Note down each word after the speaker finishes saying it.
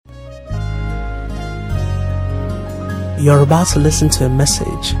You're about to listen to a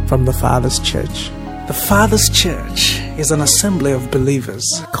message from the Father's Church. The Father's Church is an assembly of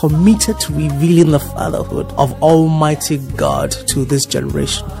believers committed to revealing the fatherhood of Almighty God to this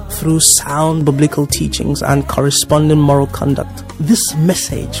generation through sound biblical teachings and corresponding moral conduct. This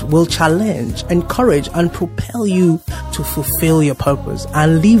message will challenge, encourage, and propel you to fulfill your purpose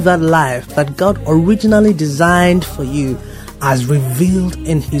and live that life that God originally designed for you as revealed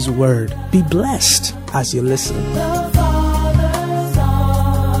in His Word. Be blessed as you listen.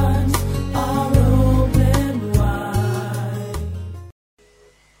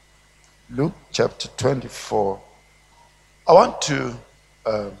 Luke chapter 24. I want to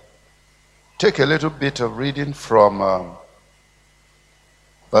take a little bit of reading from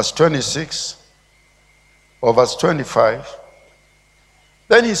verse 26 or verse 25.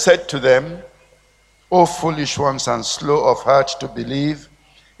 Then he said to them, O foolish ones and slow of heart to believe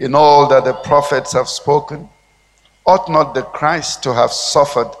in all that the prophets have spoken. Ought not the Christ to have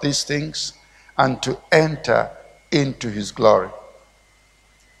suffered these things and to enter into his glory?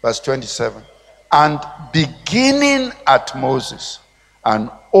 Verse 27, and beginning at Moses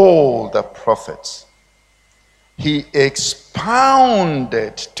and all the prophets, he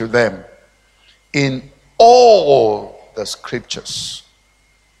expounded to them in all the scriptures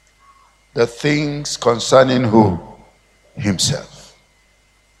the things concerning who? Himself.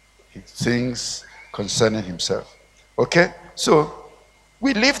 Things concerning himself. Okay? So,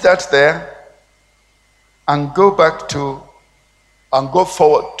 we leave that there and go back to and go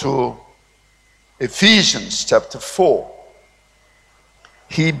forward to Ephesians chapter 4.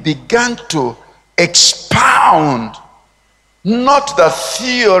 He began to expound not the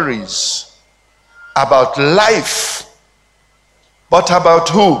theories about life, but about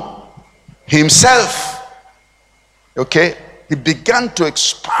who? Himself. Okay? He began to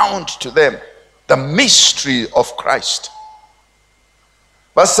expound to them the mystery of Christ.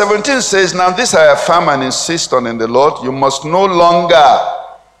 Verse 17 says, now this I affirm and insist on in the Lord, you must no longer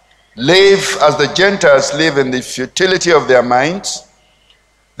live as the Gentiles live in the futility of their minds.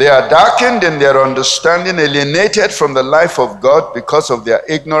 They are darkened in their understanding, alienated from the life of God because of their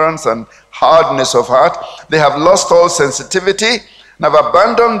ignorance and hardness of heart. They have lost all sensitivity and have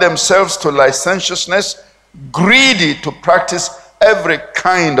abandoned themselves to licentiousness, greedy to practice every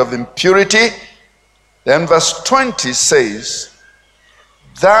kind of impurity. Then verse 20 says,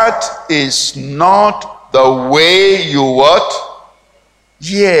 that is not the way you what?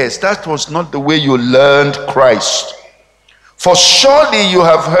 Yes, that was not the way you learned Christ. For surely you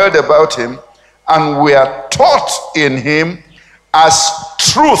have heard about him and were taught in him as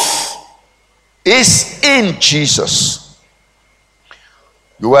truth is in Jesus.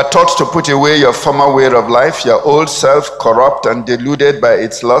 You were taught to put away your former way of life, your old self, corrupt and deluded by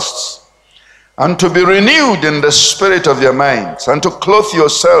its lusts, and to be renewed in the spirit of your minds, and to clothe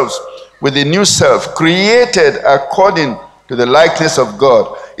yourselves with the new self, created according to the likeness of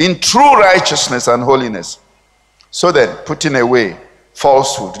God, in true righteousness and holiness. So then, putting away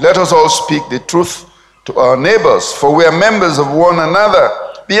falsehood, let us all speak the truth to our neighbors, for we are members of one another.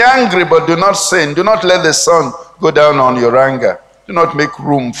 Be angry, but do not sin. Do not let the sun go down on your anger. Do not make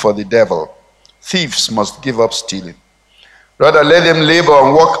room for the devil. Thieves must give up stealing. Rather, let them labor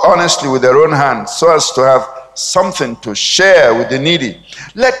and work honestly with their own hands, so as to have something to share with the needy.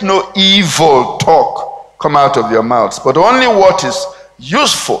 Let no evil talk come out of your mouths, but only what is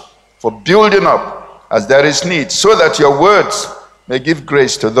useful for building up as there is need, so that your words may give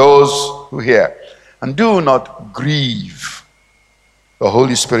grace to those who hear. And do not grieve the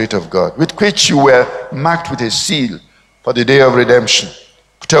Holy Spirit of God, with which you were marked with a seal for the day of redemption.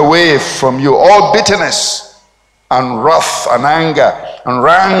 Put away from you all bitterness and wrath and anger and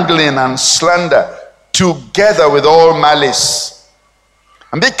wrangling and slander, together with all malice.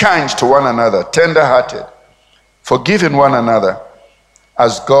 And be kind to one another, tender-hearted, forgiving one another,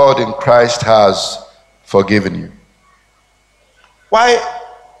 as God in Christ has forgiven you. Why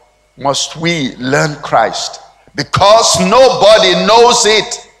must we learn Christ? Because nobody knows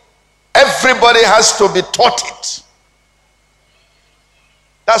it. Everybody has to be taught it.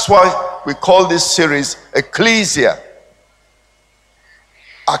 That's why we call this series ECLESSIA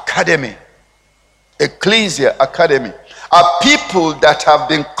Academy. ECLESSIA Academy. Are people that have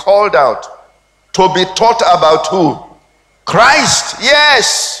been called out to be taught about who? Christ.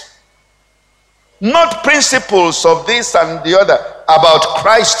 Yes. Not principles of this and the other, about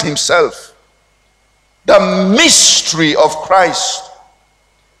Christ himself. The mystery of Christ.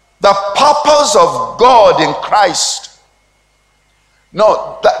 The purpose of God in Christ.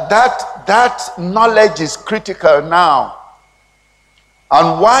 No, that knowledge is critical now.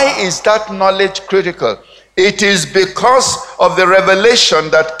 And why is that knowledge critical? It is because of the revelation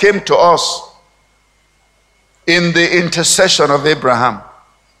that came to us in the intercession of Abraham.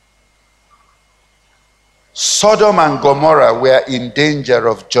 Sodom and Gomorrah were in danger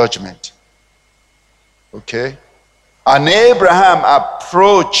of judgment. Okay? And Abraham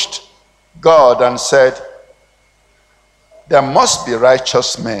approached God and said, there must be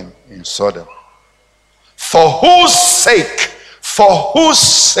righteous men in Sodom. For whose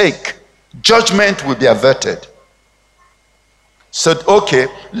sake, judgment will be averted. So, okay,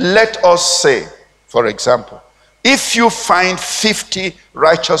 let us say, for example, if you find 50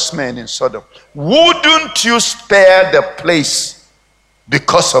 righteous men in Sodom, wouldn't you spare the place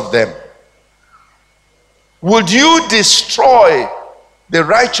because of them? Would you destroy the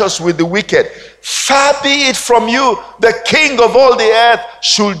righteous with the wicked? Far be it from you, the king of all the earth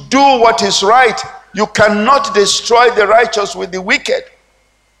should do what is right. You cannot destroy the righteous with the wicked.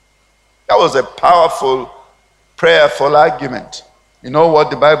 That was a powerful, prayerful argument. You know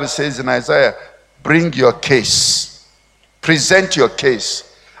what the Bible says in Isaiah? Bring your case. Present your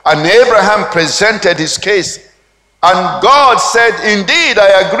case. And Abraham presented his case. And God said, indeed,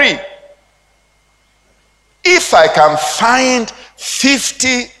 I agree. If I can find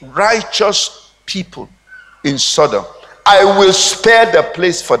 50 righteous people in Sodom, I will spare the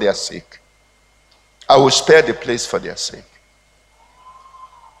place for their sake. I will spare the place for their sake.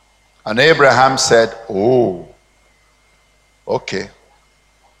 And Abraham said, oh, okay.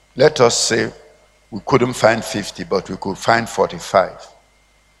 Let us say we couldn't find 50, but we could find 45.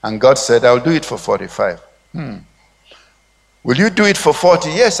 And God said, I'll do it for 45. Will you do it for 40?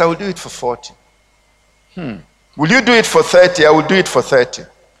 Yes, I will do it for 40. Will you do it for 30? I will do it for 30.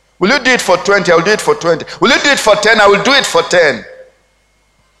 Will you do it for 20? I will do it for 20. Will you do it for 10? I will do it for 10.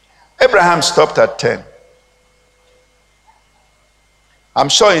 Abraham stopped at 10. I'm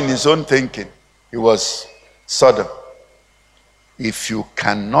sure in his own thinking, he was Sodom. If you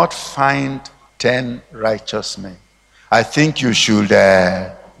cannot find 10 righteous men, I think you should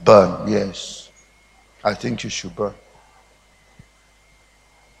burn. Yes, I think you should burn.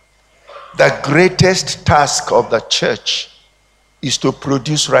 The greatest task of the church is to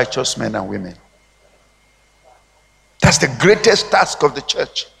produce righteous men and women. That's the greatest task of the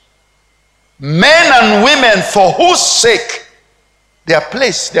church. Men and women for whose sake their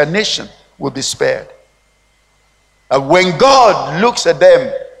place, their nation will be spared. And when God looks at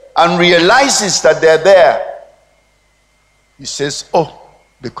them and realizes that they're there, he says, oh,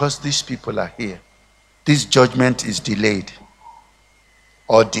 because these people are here, this judgment is delayed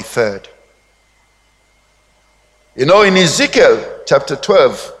or deferred. You know, in Ezekiel chapter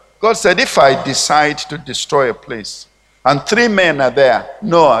 12, God said, if I decide to destroy a place, and 3 men are there,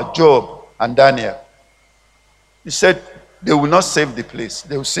 Noah, Job, and Daniel, he said, they will not save the place.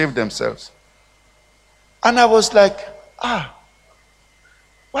 They will save themselves. And I was like,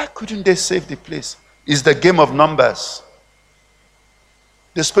 why couldn't they save the place? It's the game of numbers.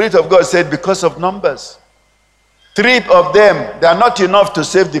 The Spirit of God said, because of numbers. 3 of them, they are not enough to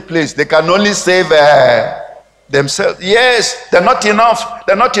save the place. They can only save themselves. Yes, they're not enough.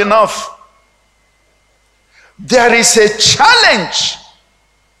 They're not enough. There is a challenge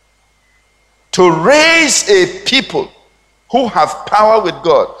to raise a people who have power with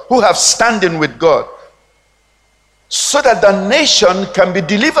God, who have standing with God, so that the nation can be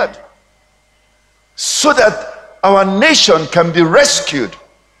delivered, so that our nation can be rescued.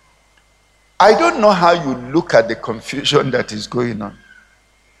 I don't know how you look at the confusion that is going on.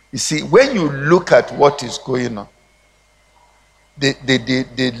 You see, when you look at what is going on,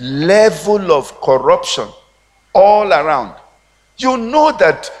 the level of corruption all around, you know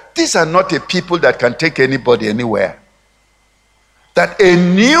that these are not a people that can take anybody anywhere. That a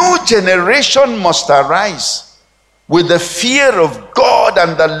new generation must arise with the fear of God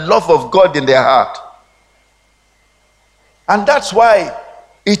and the love of God in their heart. And that's why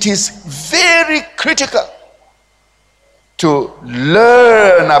it is very critical to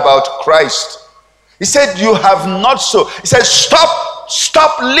learn about Christ. He said, you have not so. He said,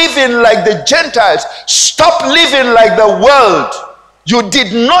 stop living like the Gentiles. Stop living like the world. You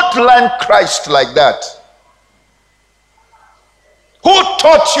did not learn Christ like that. Who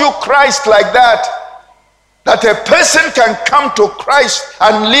taught you Christ like that? That a person can come to Christ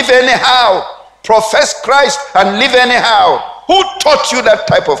and live anyhow, profess Christ and live anyhow. Who taught you that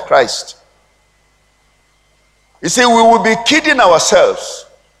type of Christ? You see, we will be kidding ourselves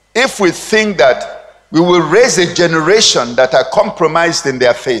if we think that we will raise a generation that are compromised in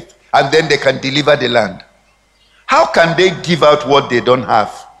their faith and then they can deliver the land. How can they give out what they don't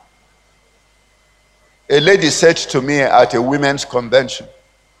have? A lady said to me at a women's convention,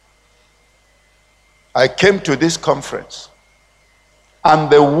 I came to this conference, and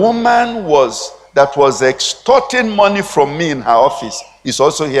the woman that was extorting money from me in her office is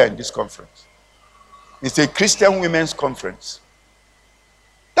also here in this conference. It's a Christian women's conference.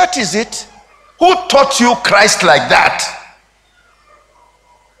 That is it. Who taught you Christ like that?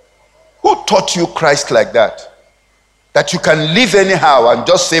 Who taught you Christ like that? That you can live anyhow and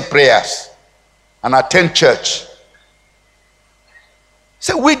just say prayers and attend church.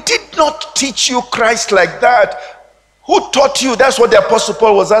 So we did not teach you Christ like that. Who taught you? That's what the Apostle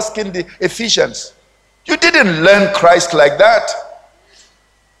Paul was asking the Ephesians. You didn't learn Christ like that.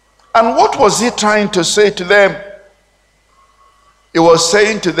 And what was he trying to say to them? He was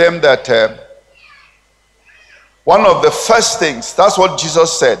saying to them that one of the first things, that's what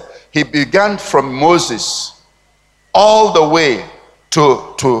Jesus said. He began from Moses all the way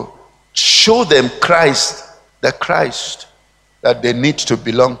to show them Christ, the Christ that they need to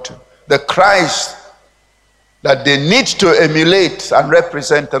belong to, the Christ that they need to emulate and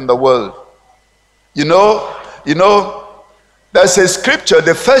represent in the world. You know, there's a scripture,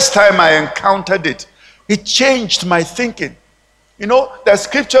 the first time I encountered it, it changed my thinking. You know, there are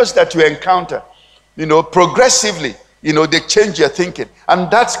scriptures that you encounter, progressively, they change your thinking. And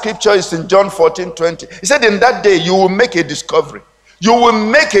that scripture is in John 14:20. He said, in that day, you will make a discovery. You will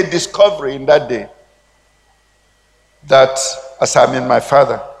make a discovery in that day that as I'm in my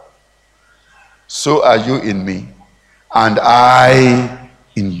Father, so are you in me, and I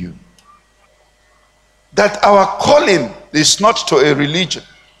in you. That our calling is not to a religion.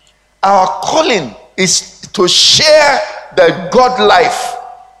 Our calling is to share the God life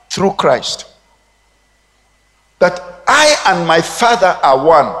through Christ. That I and my Father are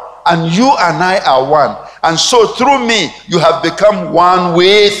one, and you and I are one. And so through me, you have become one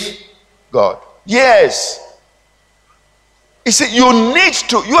with God. Yes. You see, you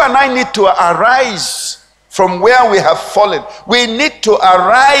and I need to arise from where we have fallen. We need to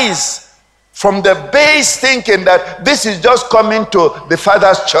arise from the base thinking that this is just coming to the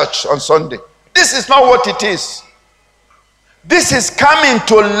Thefatherschurch on Sunday. This is not what it is. This is coming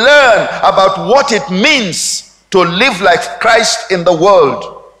to learn about what it means to live like Christ in the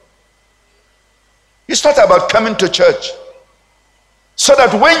world. It's not about coming to church. So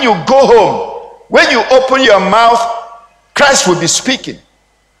that when you go home, when you open your mouth, Christ will be speaking.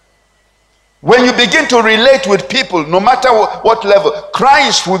 When you begin to relate with people, no matter what level,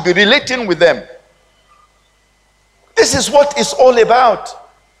 Christ will be relating with them. This is what it's all about.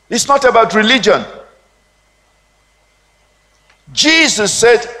 It's not about religion. Jesus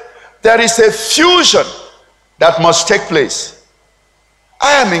said there is a fusion that must take place.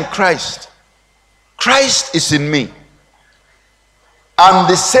 I am in Christ. Christ is in me. And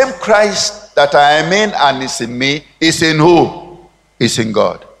the same Christ that I am in and is in me is in who? Is in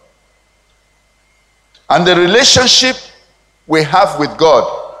God. And the relationship we have with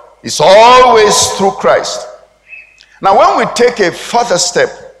God is always through Christ. Now when we take a further step,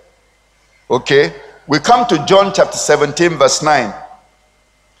 okay, we come to John chapter 17 verse 9.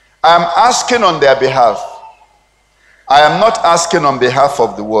 I am asking on their behalf. I am not asking on behalf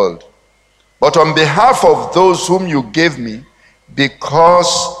of the world, but on behalf of those whom you gave me,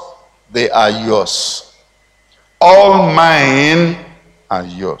 because they are yours. All mine are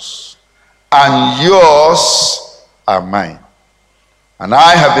yours, and yours are mine. And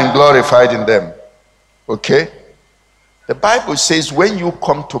I have been glorified in them. Okay? The Bible says when you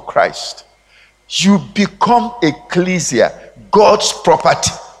come to Christ, you become ecclesia, God's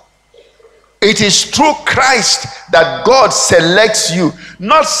property. It is through Christ that God selects you,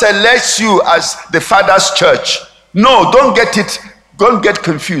 not selects you as the Father's church. No, don't get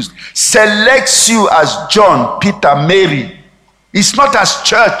confused. Selects you as John, Peter, Mary. It's not as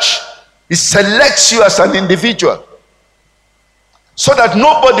church. It selects you as an individual. So that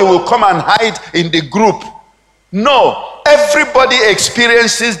nobody will come and hide in the group. No, everybody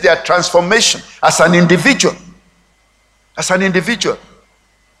experiences their transformation as an individual. As an individual.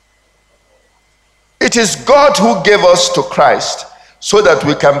 It is God who gave us to Christ so that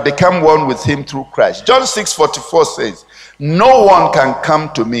we can become one with him through Christ. John 6:44 says, no one can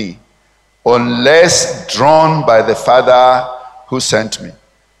come to me unless drawn by the Father who sent me.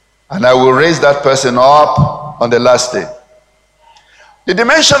 And I will raise that person up on the last day. The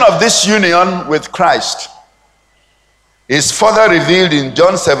dimension of this union with Christ is further revealed in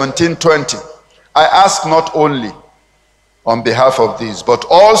John 17:20. I ask not only on behalf of these, but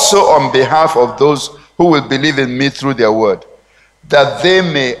also on behalf of those who will believe in me through their word, that they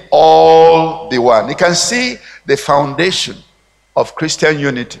may all be one. You can see the foundation of Christian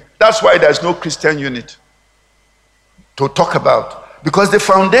unity. That's why there's no Christian unity to talk about. Because the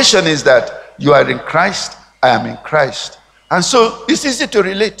foundation is that You are in Christ, I am in Christ. And so it's easy to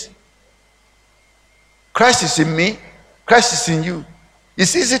relate. Christ is in me, Christ is in you.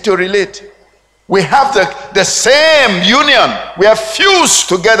 It's easy to relate. We have the same union. We are fused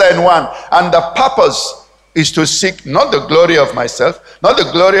together in one. And the purpose is to seek not the glory of myself, not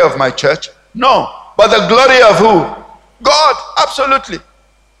the glory of my church, no, but the glory of who? God. Absolutely.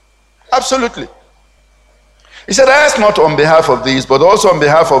 Absolutely. He said, I ask not on behalf of these, but also on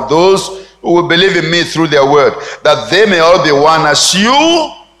behalf of those who will believe in me through their word, that they may all be one as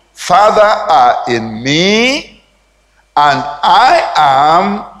you, Father, are in me, and I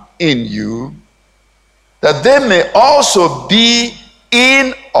am in you, that they may also be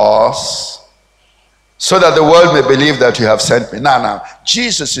in us, so that the world may believe that you have sent me. Now,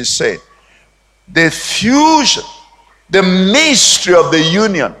 Jesus is saying, the fusion, the mystery of the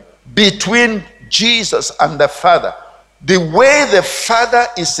union between Jesus and the Father, the way the Father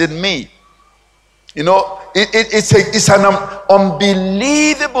is in me, you know, it's an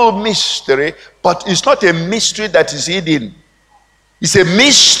unbelievable mystery, but it's not a mystery that is hidden. It's a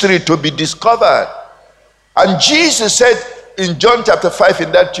mystery to be discovered. And Jesus said in John chapter 5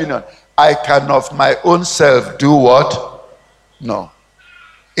 in that union, I can of my own self do what? No.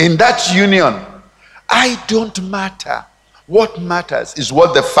 In that union, I don't matter. What matters is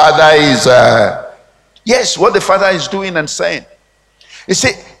what the Father is, yes, what the Father is doing and saying. You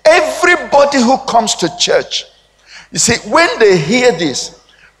see, everybody who comes to church, you see, when they hear this,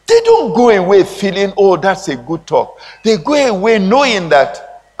 they don't go away feeling, oh, that's a good talk. They go away knowing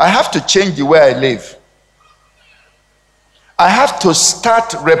that I have to change the way I live. I have to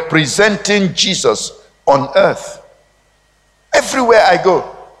start representing Jesus on earth. Everywhere I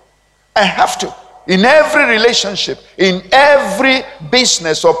go, I have to. In every relationship, in every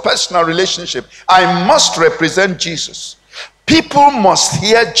business or personal relationship, I must represent Jesus. People must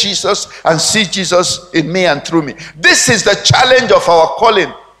hear Jesus and see Jesus in me and through me. This is the challenge of our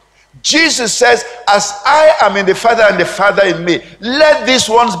calling. Jesus says, as I am in the Father and the Father in me, let these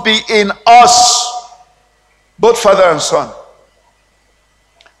ones be in us, both Father and Son.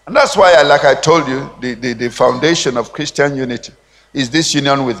 And that's why, like I told you, the foundation of Christian unity is this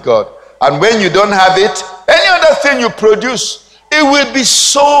union with God. And when you don't have it, any other thing you produce, it will be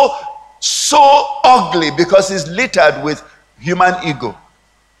so ugly because it's littered with human ego.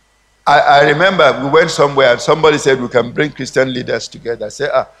 I remember we went somewhere and somebody said we can bring Christian leaders together. I said,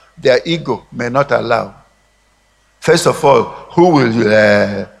 their ego may not allow. First of all, who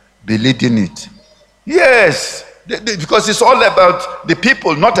will be leading it? Yes, because it's all about the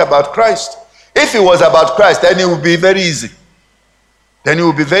people, not about Christ. If it was about Christ, then it would be very easy. Then it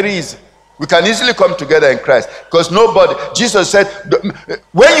would be very easy. We can easily come together in Christ because nobody, Jesus said,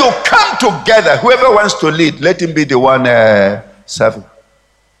 when you come together, whoever wants to lead, let him be the one serving.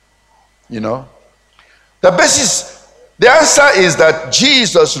 You know, the answer is that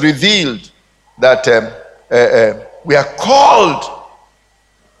Jesus revealed that we are called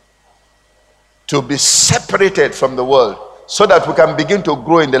to be separated from the world so that we can begin to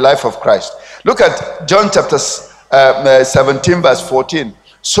grow in the life of Christ. Look at John chapter 17 verse 14.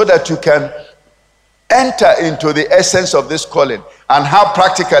 So that you can enter into the essence of this calling and how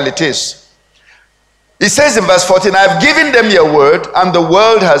practical it is. It says in verse 14, I have given them your word, and the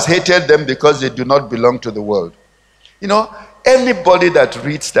world has hated them because they do not belong to the world. You know, anybody that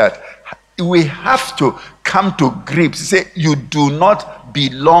reads that, we have to come to grips. Say, you do not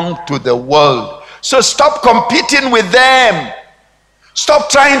belong to the world. So stop competing with them. Stop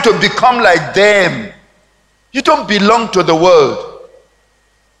trying to become like them. You don't belong to the world.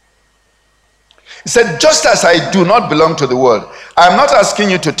 He said, just as I do not belong to the world, I am not asking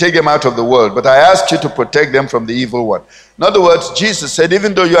you to take them out of the world, but I ask you to protect them from the evil one. In other words, Jesus said,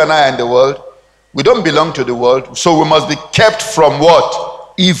 even though you and I are in the world, we don't belong to the world, so we must be kept from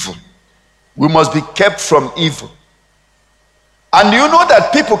what? Evil. We must be kept from evil. And you know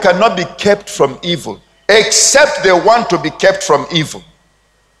that people cannot be kept from evil, except they want to be kept from evil.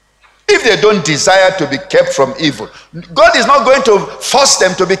 If they don't desire to be kept from evil, God is not going to force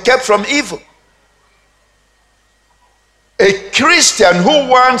them to be kept from evil. A Christian who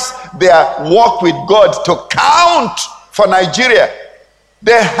wants their walk with God to count for Nigeria,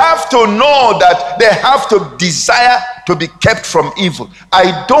 they have to know that they have to desire to be kept from evil.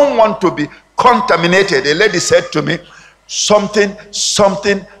 I don't want to be contaminated. A lady said to me, somebody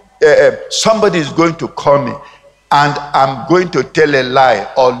is going to call me and I'm going to tell a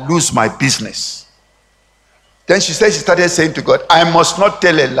lie or lose my business. Then she said, she started saying to God, I must not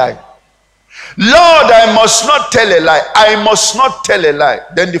tell a lie. Lord, I must not tell a lie. I must not tell a lie.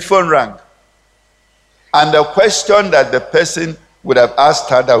 Then the phone rang. And the question that the person would have asked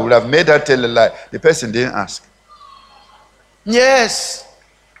her that, would have made her tell a lie. The person didn't ask. Yes.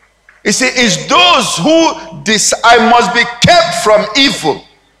 You see, it's those who I must be kept from evil.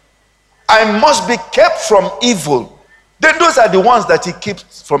 I must be kept from evil. Then those are the ones that he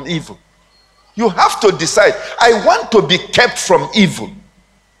keeps from evil. You have to decide, I want to be kept from evil.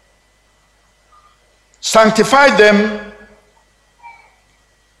 Sanctify them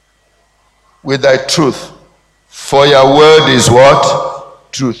with thy truth. For your word is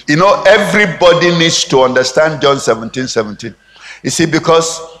what? Truth. You know, everybody needs to understand John 17:17. You see,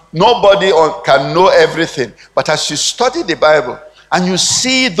 because nobody can know everything. But as you study the Bible and you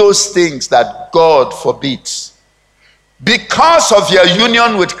see those things that God forbids, because of your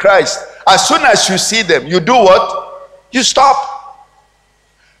union with Christ, as soon as you see them, you do what? You stop.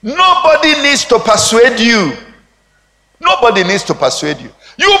 Nobody needs to persuade you. Nobody needs to persuade you.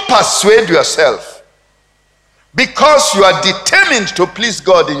 You persuade yourself. Because you are determined to please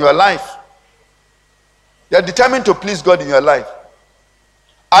God in your life. You are determined to please God in your life.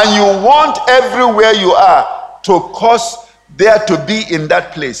 And you want everywhere you are to cause there to be in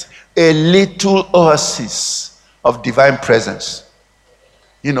that place a little oasis of divine presence.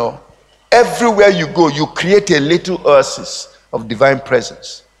 You know, everywhere you go, you create a little oasis of divine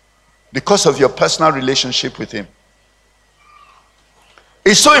presence because of your personal relationship with him.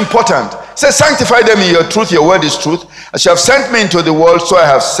 It's so important. It says, sanctify them in your truth. Your word is truth. As you have sent me into the world, so I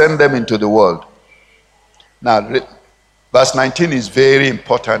have sent them into the world. Now, verse 19 is very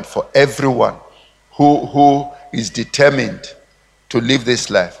important for everyone who is determined to live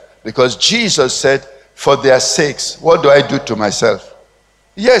this life. Because Jesus said, for their sakes, what do I do to myself?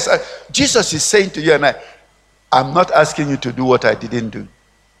 Yes, Jesus is saying to you and I'm not asking you to do what I didn't do.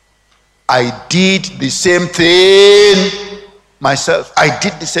 I did the same thing myself. I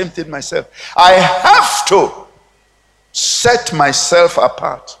did the same thing myself. I have to set myself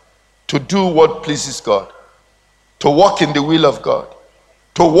apart to do what pleases God, to walk in the will of God,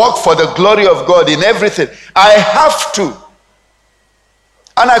 to work for the glory of God in everything. I have to.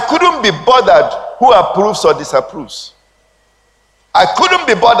 And I couldn't be bothered who approves or disapproves. I couldn't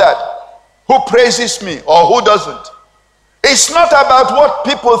be bothered who praises me or who doesn't. It's not about what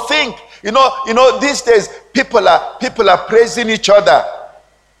people think. You know, these days people are praising each other,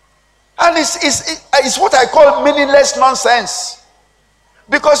 and it's what I call meaningless nonsense.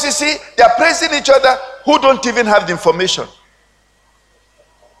 Because you see, they are praising each other who don't even have the information.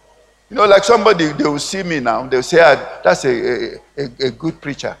 You know, like somebody, they will see me now, they will say, that's a good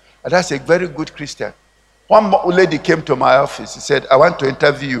preacher, that's a very good Christian. One lady came to my office. She said, I want to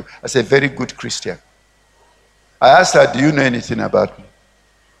interview you as a very good Christian. I asked her, do you know anything about me?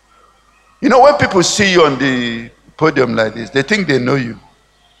 You know, when people see you on the podium like this, they think they know you.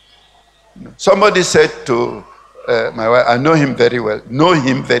 Somebody said to my wife, I know him very well. Know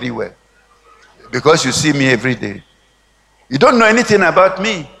him very well. Because you see me every day. You don't know anything about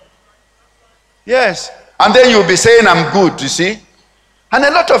me. Yes. And then you'll be saying I'm good, you see. And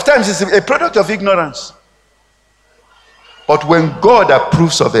a lot of times it's a product of ignorance. But when God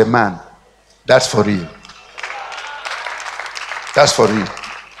approves of a man, that's for real. That's for real.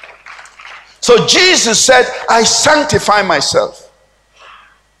 So Jesus said, I sanctify myself.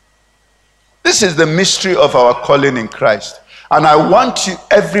 This is the mystery of our calling in Christ. And I want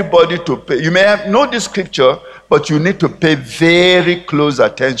everybody to pay. You may have know this scripture, but you need to pay very close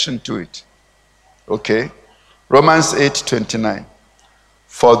attention to it. Okay? Romans 8:29.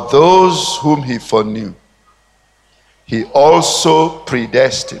 For those whom he foreknew, he also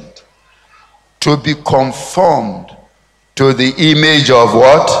predestined to be conformed to the image of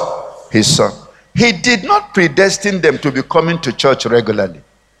what? His son. He did not predestine them to be coming to church regularly.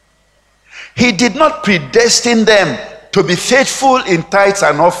 He did not predestine them to be faithful in tithes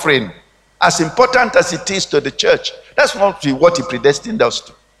and offering, as important as it is to the church. That's not what he predestined us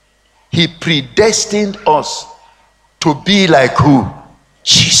to. He predestined us to be like who?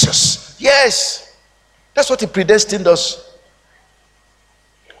 Jesus. Yes. That's what he predestined us.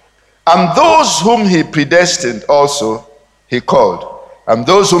 And those whom he predestined also, he called. And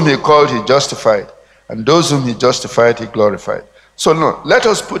those whom he called, he justified. And those whom he justified, he glorified. So no, let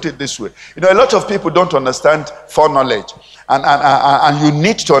us put it this way. You know, a lot of people don't understand foreknowledge. And you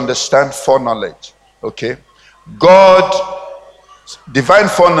need to understand foreknowledge. Okay? Divine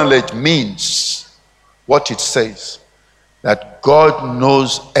foreknowledge means what it says. That God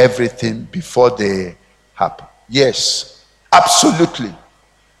knows everything before they happen. Yes, absolutely.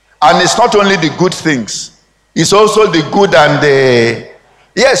 And it's not only the good things. It's also the good and the...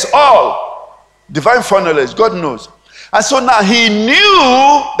 Yes, all. Divine foreknowledge, God knows. And so now he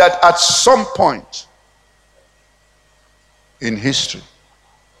knew that at some point, in history,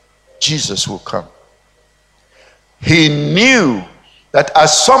 Jesus will come. He knew that at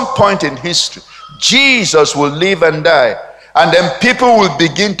some point in history, Jesus will live and die, and then people will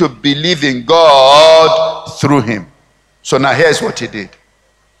begin to believe in God through him. So now here's what he did.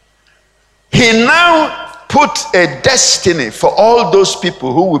 He now put a destiny for all those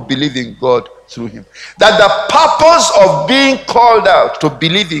people who will believe in God through him. That the purpose of being called out to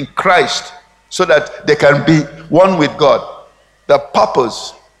believe in Christ so that they can be one with God, the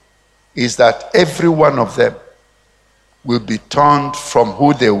purpose is that every one of them will be turned from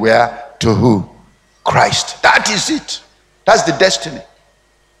who they were to who? Christ. That is it. That's the destiny.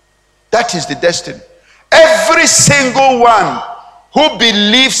 That is the destiny. Every single one who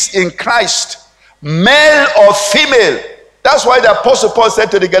believes in Christ, male or female. That's why the Apostle Paul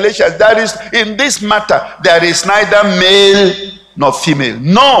said to the Galatians, there is, in this matter, there is neither male nor female.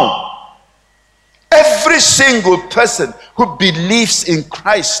 No. Every single person who believes in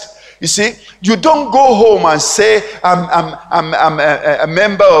Christ. You see, you don't go home and say, I'm a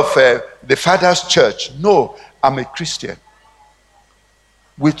member of the Thefatherschurch. No, I'm a Christian.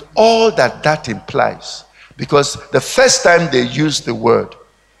 With all that implies. Because the first time they use the word,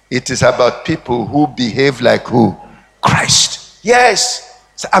 it is about people who behave like who? Christ. Yes.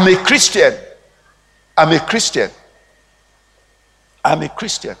 So I'm a Christian. I'm a Christian. I'm a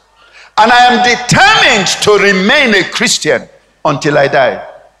Christian. And I am determined to remain a Christian until I die.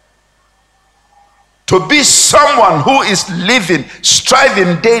 To be someone who is living,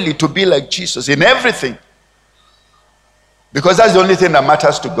 striving daily to be like Jesus in everything. Because that's the only thing that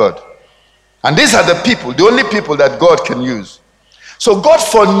matters to God. And these are the people, the only people that God can use. So God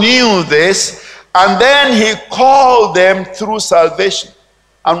foreknew this, and then he called them through salvation.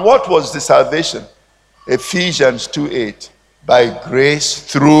 And what was the salvation? Ephesians 2:8. By grace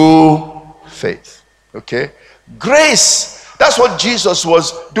through faith. Okay? Grace. That's what Jesus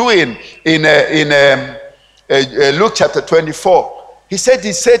was doing in Luke chapter 24. He said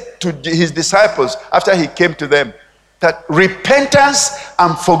to his disciples after he came to them that repentance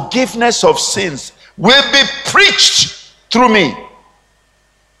and forgiveness of sins will be preached through me.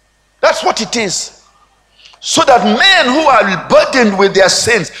 That's what it is. So that men who are burdened with their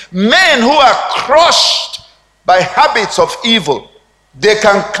sins, men who are crushed by habits of evil, they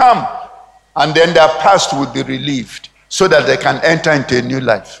can come and then their past will be relieved so that they can enter into a new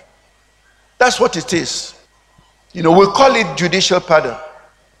life. That's what it is. You know, we call it judicial pardon.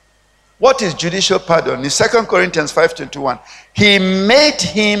 What is judicial pardon? In 2 Corinthians 5:21, he made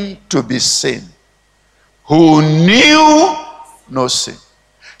him to be sin who knew no sin,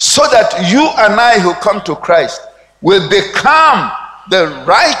 so that you and I who come to Christ will become the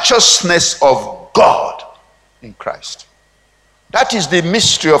righteousness of God in Christ. That is the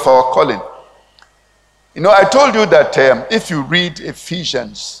mystery of our calling. You know, I told you that if you read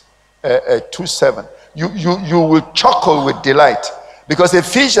Ephesians 2:7, you will chuckle with delight. Because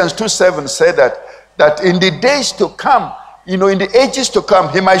Ephesians 2:7 said that in the days to come, you know, in the ages to come,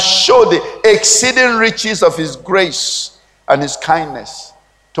 he might show the exceeding riches of his grace and his kindness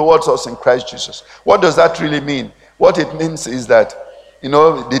towards us in Christ Jesus. What does that really mean? What it means is that, you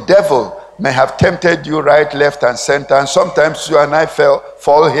know, the devil may have tempted you right, left, and center, and sometimes you and I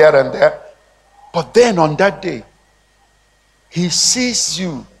fall here and there. But then on that day, he sees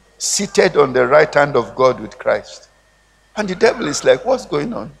you seated on the right hand of God with Christ. And the devil is like, what's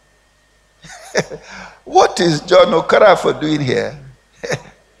going on? What is John Okarafo doing here?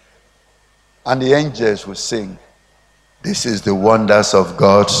 And the angels will sing, this is the wonders of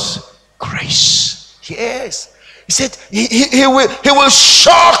God's grace. Yes. He said he will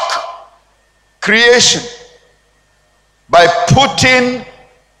shock creation by putting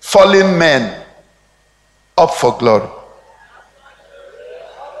fallen men up for glory.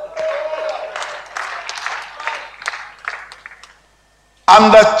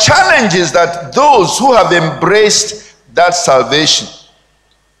 And the challenge is that those who have embraced that salvation,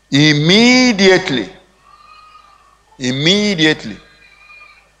 immediately,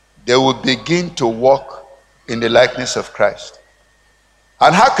 they will begin to walk in the likeness of Christ.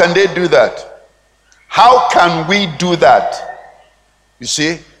 And how can they do that? How can we do that? You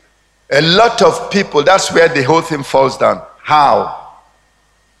see, a lot of people, that's where the whole thing falls down. How?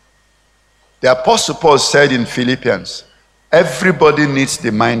 The Apostle Paul said in Philippians, everybody needs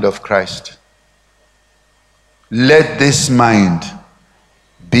the mind of Christ. Let this mind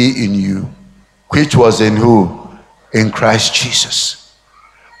be in you, which was in who? In Christ Jesus.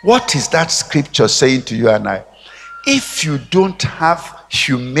 What is that scripture saying to you and I? If you don't have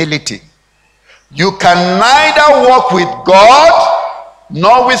humility, you can neither walk with God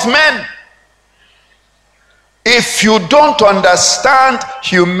nor with men. if you don't understand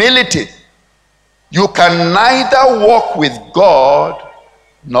humility, you can neither walk with God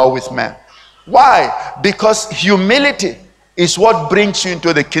nor with man. Why? Because humility is what brings you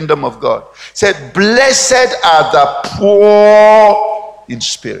into the kingdom of God. It said, blessed are the poor in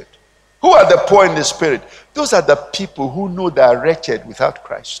spirit. Who are the poor in the spirit? Those are the people who know they are wretched without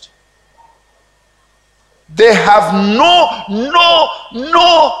Christ. They have no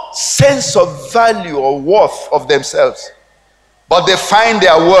sense of value or worth of themselves. But they find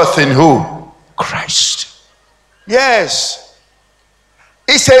their worth in who? Christ. Yes.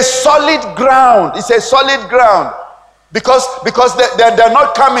 It's a solid ground. It's a solid ground. Because they're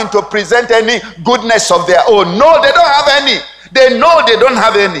not coming to present any goodness of their own. No, they don't have any. They know they don't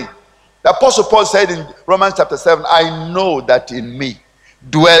have any. The Apostle Paul said in Romans chapter 7, I know that in me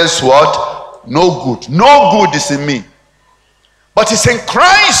dwells what? No good. No good is in me. But it's in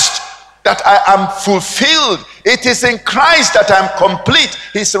Christ that I am fulfilled. It is in Christ that I am complete.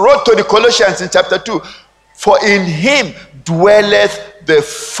 He wrote to the Colossians in chapter 2, for in him dwelleth the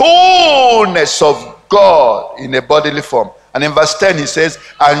fullness of God in a bodily form. And in verse 10 he says,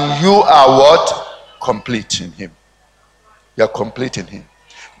 and you are what? Complete in him. You are complete in him.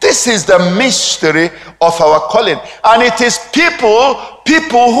 This is the mystery of our calling. And it is people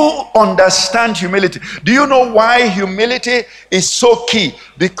who understand humility. Do you know why humility is so key?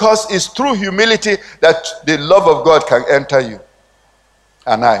 Because it's through humility that the love of God can enter you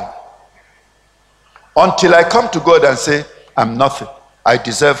and I. Until I come to God and say, I'm nothing. I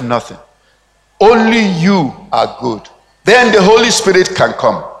deserve nothing. Only you are good. Then the Holy Spirit can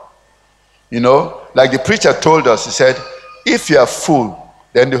come. You know, like the preacher told us, he said, if you are full,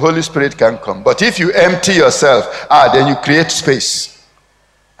 then the Holy Spirit can come. But if you empty yourself, then you create space.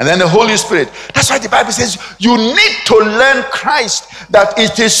 And then the Holy Spirit. That's why the Bible says you need to learn Christ, that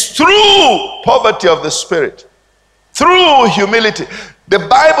it is through poverty of the Spirit, through humility. The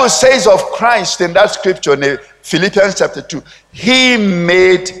Bible says of Christ in that scripture, in Philippians chapter 2, he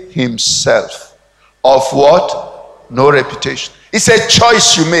made himself of what? No reputation. It's a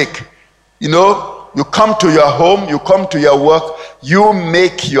choice you make. You know, you come to your home, you come to your work, you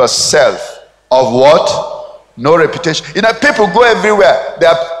make yourself of what? No reputation. You know, people go everywhere.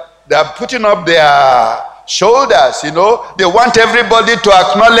 They are putting up their shoulders, you know. They want everybody to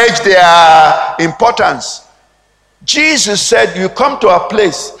acknowledge their importance. Jesus said, you come to a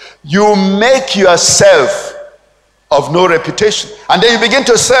place, you make yourself of no reputation. And then you begin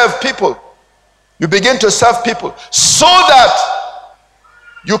to serve people. You begin to serve people so that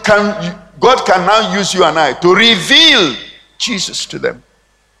God can now use you and I to reveal Jesus to them.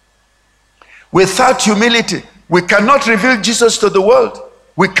 Without humility, we cannot reveal Jesus to the world.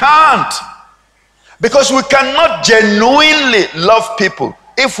 We can't. Because we cannot genuinely love people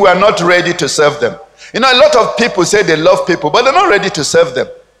if we are not ready to serve them. You know, a lot of people say they love people, but they're not ready to serve them.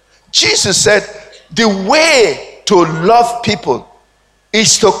 Jesus said, the way to love people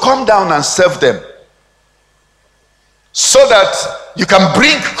is to come down and serve them, so that you can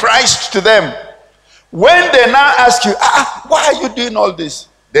bring Christ to them. When they now ask you, why are you doing all this?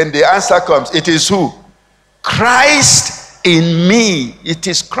 Then the answer comes, it is who? Christ in me. It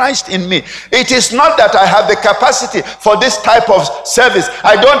is Christ in me. It is not that I have the capacity for this type of service.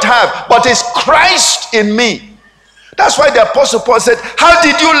 I don't have, but it's Christ in me. That's why the Apostle Paul said, how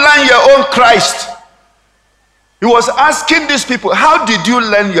did you learn your own Christ? He was asking these people, how did you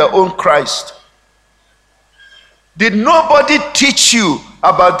learn your own Christ? Did nobody teach you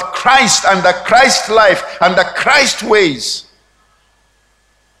about Christ and the Christ life and the Christ ways?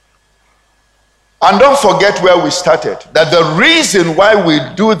 And don't forget where we started. That the reason why we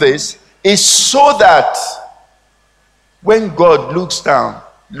do this is so that when God looks down,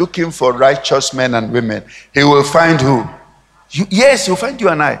 looking for righteous men and women, he will find who? Yes, he'll find you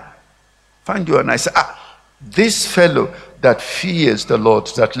and I. Find you and I. Say, this fellow that fears the Lord,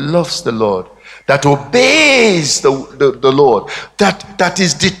 that loves the Lord, that obeys the Lord, that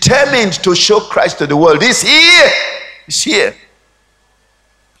is determined to show Christ to the world, is here. Is here.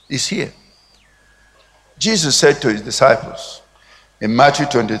 Is here. Jesus said to his disciples in Matthew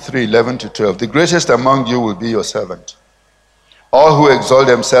 23, 11 to 12, the greatest among you will be your servant. All who exalt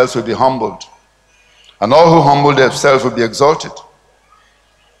themselves will be humbled, and all who humble themselves will be exalted.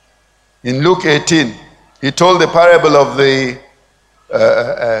 In Luke 18, he told the parable of the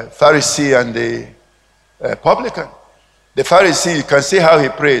Pharisee and the publican. The Pharisee, you can see how he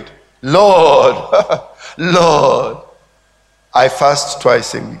prayed. Lord, Lord, I fast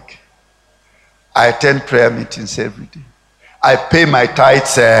twice a week. I attend prayer meetings every day. I pay my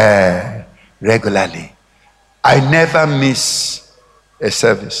tithes regularly. I never miss a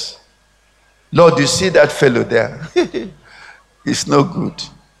service. Lord, you see that fellow there? It's no good.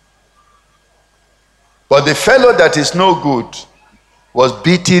 But the fellow that is no good was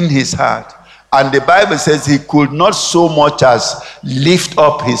beating his heart. And the Bible says he could not so much as lift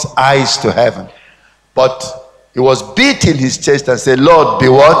up his eyes to heaven. But he was beating his chest and said, Lord, be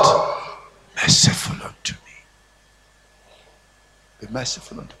what? Merciful unto me. Be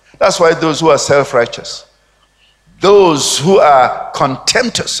merciful unto me. That's why those who are self-righteous, those who are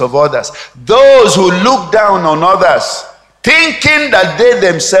contemptuous of others, those who look down on others, thinking that they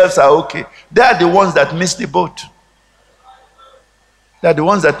themselves are okay, they are the ones that miss the boat. They are the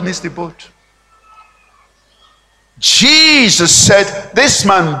ones that miss the boat. Jesus said, this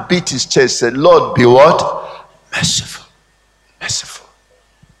man beat his chest, said, Lord, be what? Merciful. Merciful.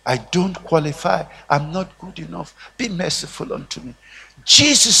 I don't qualify. I'm not good enough. Be merciful unto me.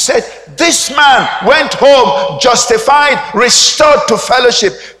 Jesus said, this man went home justified, restored to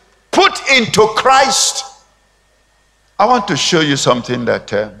fellowship, put into Christ. I want to show you something that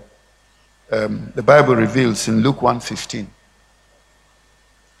the Bible reveals in Luke 1:15.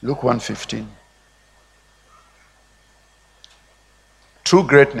 Luke 1:15. True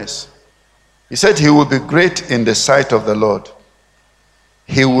greatness. He said he will be great in the sight of the Lord.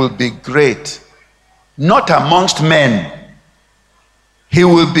 He will be great, not amongst men. He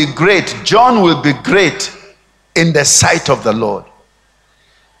will be great. John will be great in the sight of the Lord.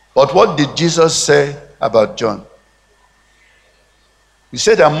 But what did Jesus say about John? He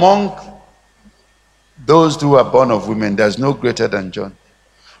said, among those who are born of women, there's no greater than John.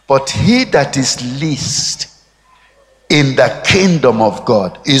 But he that is least in the kingdom of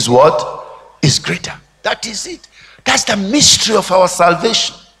God is what? Is greater. That is it. That's the mystery of our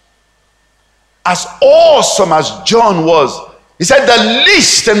salvation. As awesome as John was, he said the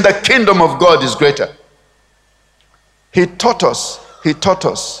least in the kingdom of God is greater. He taught us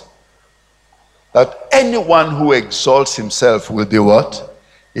that anyone who exalts himself will be what?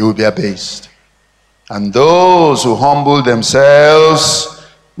 He will be abased. And those who humble themselves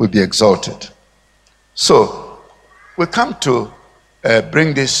will be exalted. So, we come to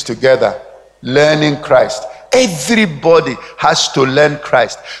bring this together, learning Christ. Everybody has to learn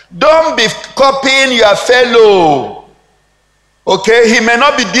Christ. Don't be copying your fellow. Okay? He may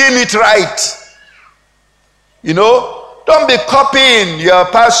not be doing it right. You know? Don't be copying your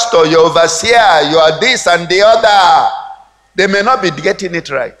pastor, your overseer, your this and the other. They may not be getting it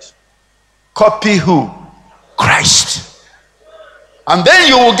right. Copy who? Christ. And then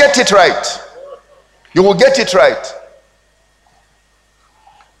you will get it right. You will get it right.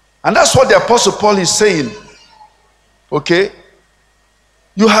 And that's what the Apostle Paul is saying. Okay?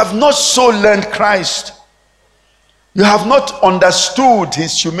 You have not so learned Christ. You have not understood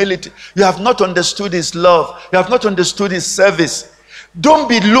his humility. You have not understood his love. You have not understood his service. Don't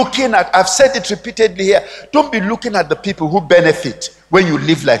be looking at, I've said it repeatedly here, don't be looking at the people who benefit when you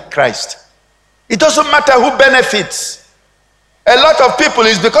live like Christ. It doesn't matter who benefits. A lot of people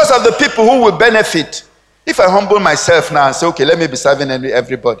is because of the people who will benefit. If I humble myself now and say, okay, let me be serving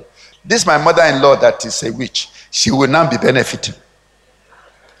everybody. This is my mother-in-law that is a witch. She will now be benefiting.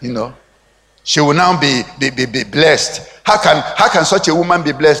 You know. She will now be blessed. How can such a woman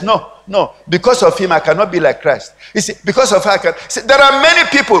be blessed? No. Because of him, I cannot be like Christ. You see, because of her, there are many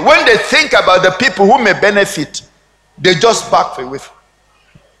people, when they think about the people who may benefit, they just back away.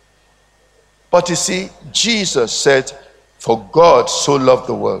 But you see, Jesus said, for God so loved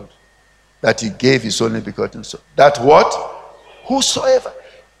the world that he gave his only begotten son. That what? Whosoever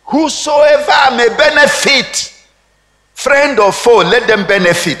may benefit, friend or foe, let them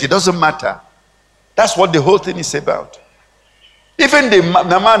benefit. It doesn't matter. That's what the whole thing is about. Even the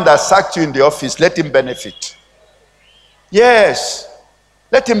man that sacked you in the office, let him benefit. Yes,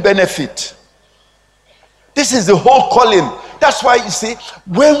 let him benefit. This is the whole calling. That's why you see,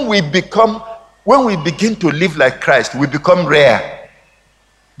 when we begin to live like Christ, we become rare.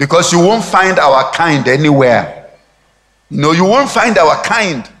 Because you won't find our kind anywhere. No, you won't find our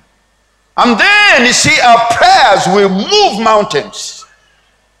kind. And then you see, our prayers will move mountains.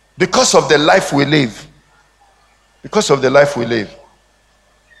 Because of the life we live. Because of the life we live.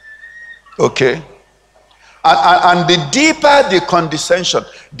 Okay? And the deeper the condescension,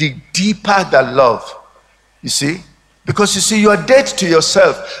 the deeper the love. You see? Because you see, you are dead to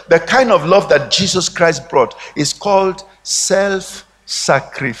yourself. The kind of love that Jesus Christ brought is called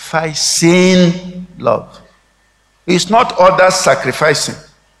self-sacrificing love. It's not others sacrificing.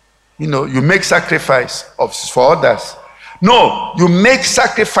 You know, you make sacrifice for others. No, you make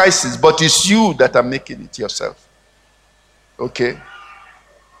sacrifices, but it's you that are making it yourself. Okay?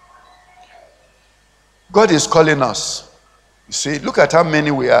 God is calling us. You see, look at how many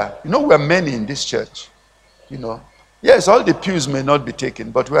we are. You know, we are many in this church. You know, yes, all the pews may not be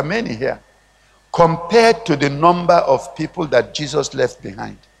taken, but we are many here. Compared to the number of people that Jesus left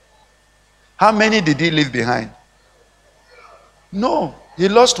behind. How many did he leave behind? No, he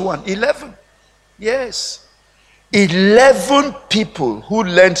lost one. 11. Yes. 11 people who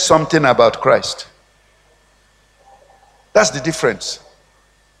learned something about Christ. That's the difference.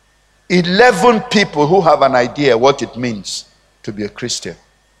 11 people who have an idea what it means to be a Christian.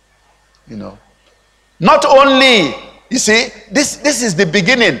 You know. Not only, you see, this is the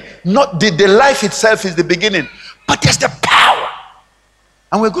beginning. Not the life itself is the beginning. But there's the power.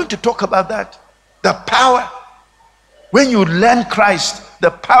 And we're going to talk about that. The power. When you learn Christ,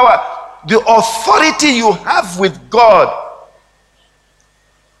 the power, the authority you have with God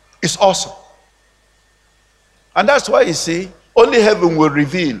is awesome. And that's why you see, only heaven will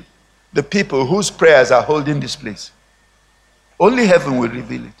reveal the people whose prayers are holding this place. Only heaven will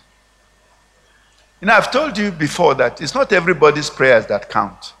reveal it. You know, I've told you before that it's not everybody's prayers that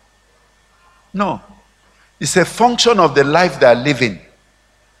count. No. It's a function of the life they are living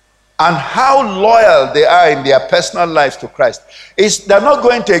and how loyal they are in their personal lives to Christ. They're not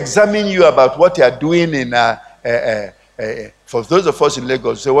going to examine you about what you are doing in, for those of us in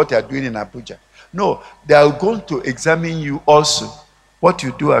Lagos, say what you are doing in Abuja. No, they are going to examine you also, what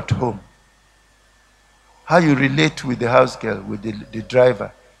you do at home. How you relate with the house girl, with the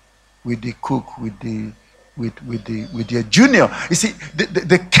driver, with the cook, with your junior. You see,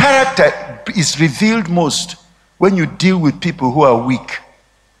 the character is revealed most when you deal with people who are weak.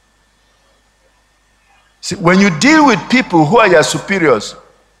 See, when you deal with people who are your superiors,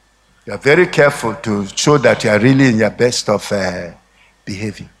 you are very careful to show that you are really in your best of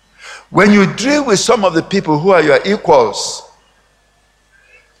behavior. When you deal with some of the people who are your equals,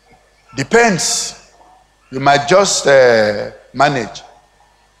 depends. You might just manage.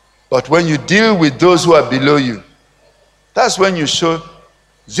 But when you deal with those who are below you, that's when you show,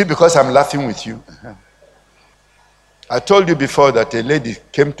 is it because I'm laughing with you? I told you before that a lady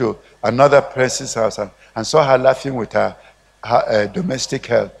came to another person's house and saw her laughing with her domestic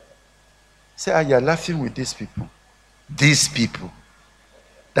help. Say, you're laughing with these people. These people.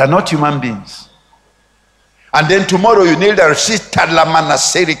 They're not human beings. And then tomorrow you kneel down and say,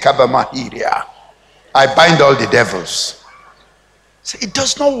 I bind all the devils. So it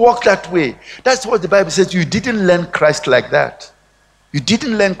does not work that way. That's what the Bible says. You didn't learn Christ like that. You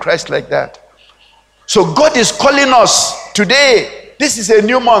didn't learn Christ like that. So God is calling us today. This is a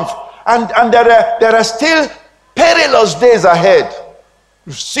new month. And there are still perilous days ahead.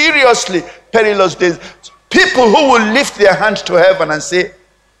 Seriously, perilous days. People who will lift their hands to heaven and say,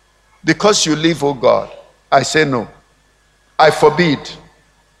 because you live, oh God, I say no. I forbid.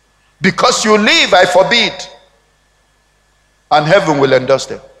 Because you live, I forbid. And heaven will endorse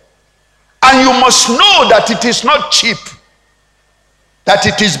them. And you must know that it is not cheap. That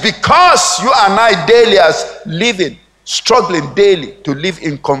it is because you and I daily as living, struggling daily to live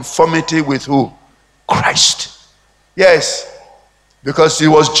in conformity with who? Christ. Yes. Because it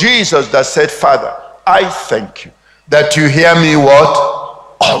was Jesus that said, Father, I thank you that you hear me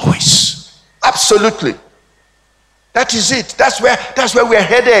what? Always. Absolutely. That is it. That's where we're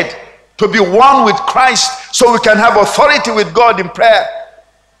headed. To be one with Christ so we can have authority with God in prayer.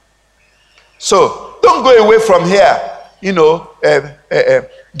 So don't go away from here, doing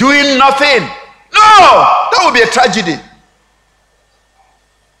nothing. No, that would be a tragedy.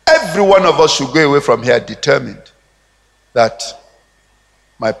 Every one of us should go away from here determined that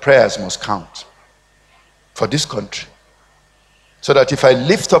my prayers must count for this country. So that if I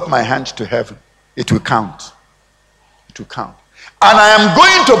lift up my hand to heaven, it will count. It will count. And I am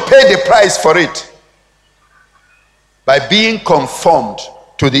going to pay the price for it by being conformed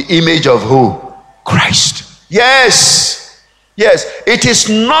to the image of who? Christ. Yes. Yes. It is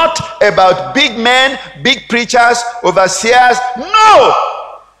not about big men, big preachers, overseers. No.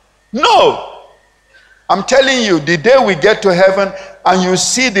 No. I'm telling you, the day we get to heaven and you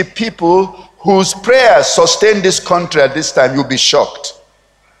see the people whose prayers sustain this country at this time, you'll be shocked.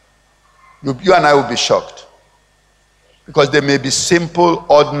 You and I will be shocked. Because they may be simple,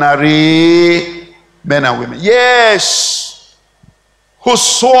 ordinary men and women. Yes. Who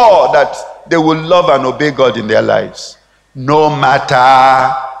swore that they will love and obey God in their lives. No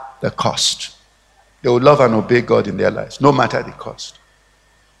matter the cost. They will love and obey God in their lives. No matter the cost.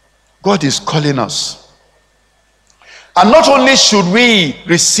 God is calling us. And not only should we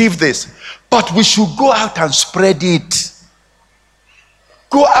receive this, but we should go out and spread it.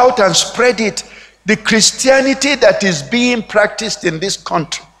 Go out and spread it. The Christianity that is being practiced in this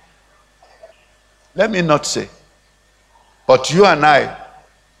country. Let me not say. But you and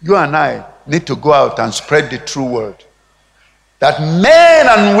I need to go out and spread the true word. That men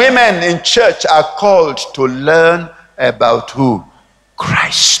and women in church are called to learn about who?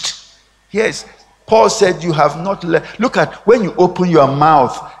 Christ. Yes. Paul said you have not learned. Look at when you open your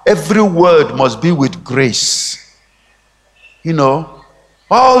mouth, every word must be with grace. You know,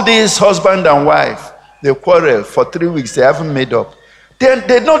 all these husband and wife, they quarrel for 3 weeks, they haven't made up.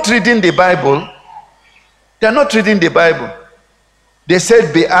 They're not reading the Bible. They're not reading the Bible. They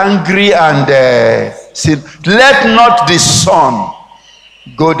said, be angry and sin. Let not the sun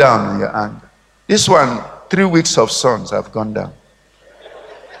go down in your anger. This one, 3 weeks of suns have gone down.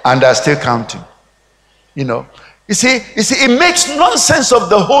 And they're still counting. You know. You see, it makes nonsense of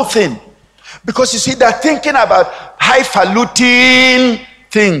the whole thing. Because you see, they're thinking about highfalutin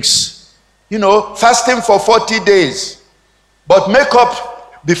things. You know, fasting for 40 days. But make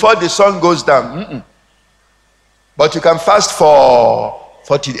up before the sun goes down. Mm-mm. But you can fast for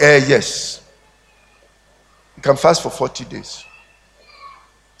 40 days. Yes. You can fast for 40 days.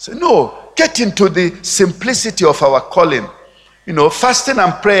 So no, get into the simplicity of our calling. You know, fasting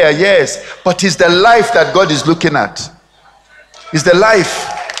and prayer, yes. But it's the life that God is looking at. It's the life.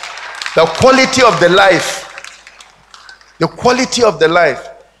 The quality of the life. The quality of the life.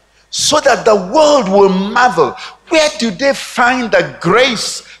 So that the world will marvel. Where do they find the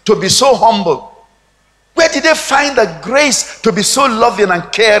grace to be so humble? Where did they find the grace to be so loving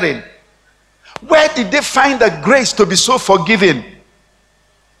and caring? Where did they find the grace to be so forgiving?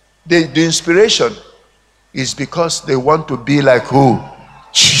 The inspiration is because they want to be like who?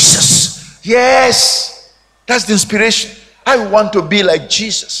 Jesus. Yes, that's the inspiration. I want to be like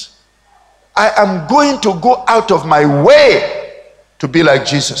Jesus. I am going to go out of my way to be like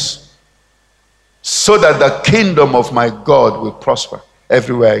Jesus, so that the kingdom of my God will prosper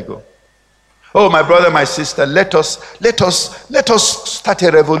everywhere I go. Oh, my brother, my sister, let us start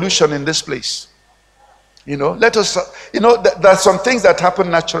a revolution in this place. You know, there are some things that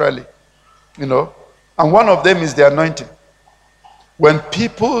happen naturally, you know, and one of them is the anointing. When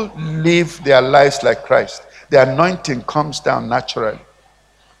people live their lives like Christ, the anointing comes down naturally.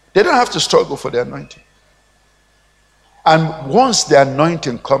 They don't have to struggle for the anointing. And once the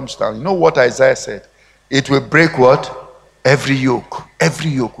anointing comes down, you know what Isaiah said? It will break what? Every yoke.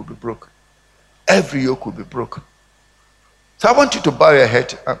 Every yoke will be broken. Every yoke will be broken. So I want you to bow your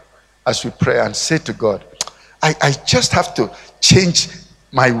head as we pray and say to God, I just have to change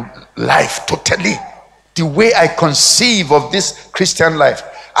my life totally. The way I conceive of this Christian life.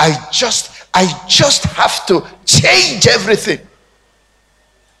 I just have to change everything.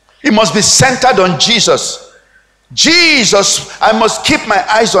 It must be centered on Jesus. Jesus, I must keep my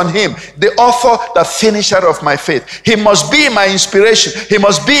eyes on him, the author, the finisher of my faith. He must be my inspiration. He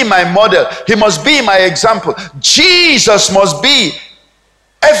must be my model. He must be my example. Jesus must be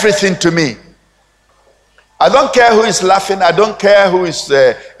everything to me. I don't care who is laughing. I don't care who is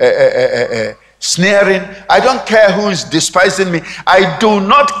sneering. I don't care who is despising me. I do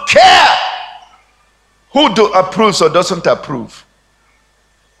not care who approves or doesn't approve.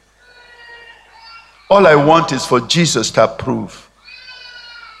 All I want is for Jesus to approve.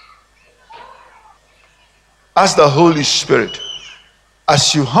 Ask the Holy Spirit,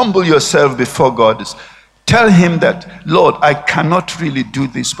 as you humble yourself before God, tell him that, Lord, I cannot really do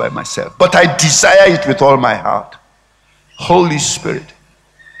this by myself, but I desire it with all my heart. Holy Spirit,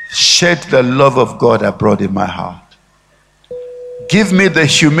 shed the love of God abroad in my heart. Give me the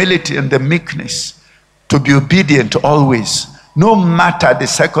humility and the meekness to be obedient always, no matter the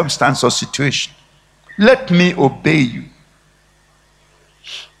circumstance or situation. Let me obey you.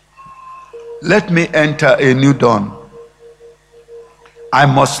 Let me enter a new dawn. I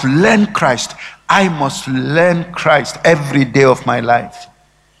must learn Christ. I must learn Christ every day of my life.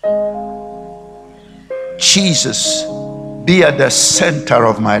 Jesus, be at the center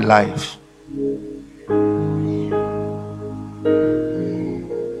of my life.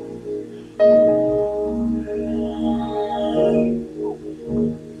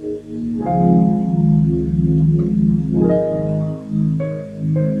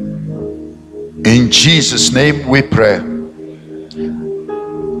 In Jesus' name we pray.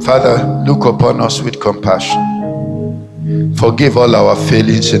 Father, look upon us with compassion. Forgive all our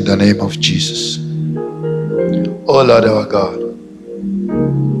failings in the name of Jesus. Oh Lord our God,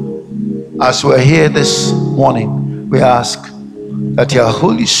 as we're here this morning, we ask that your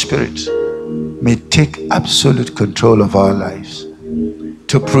Holy Spirit may take absolute control of our lives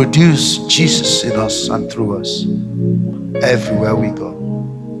to produce Jesus in us and through us everywhere we go.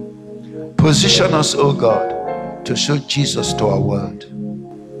 Position us, O God, to show Jesus to our world,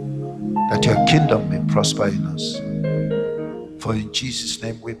 that your kingdom may prosper in us. For in Jesus'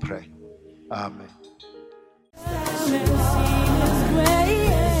 name we pray. Amen.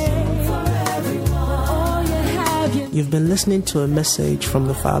 You've been listening to a message from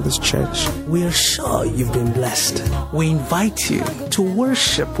the Father's Church. We are sure you've been blessed. We invite you to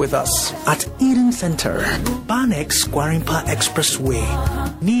worship with us at Eden Center, Banex Gwarimpa Expressway,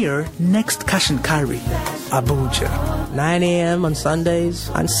 near Next Cash and Carry, Abuja. 9 a.m. on Sundays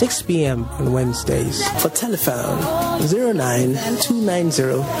and 6 p.m. on Wednesdays. For telephone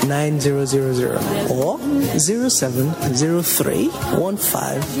 09-290-9000 or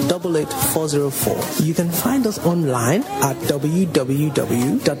 0703-1588-404. You can find us online at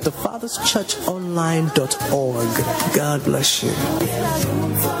www.thefatherschurchonline.org. God bless you.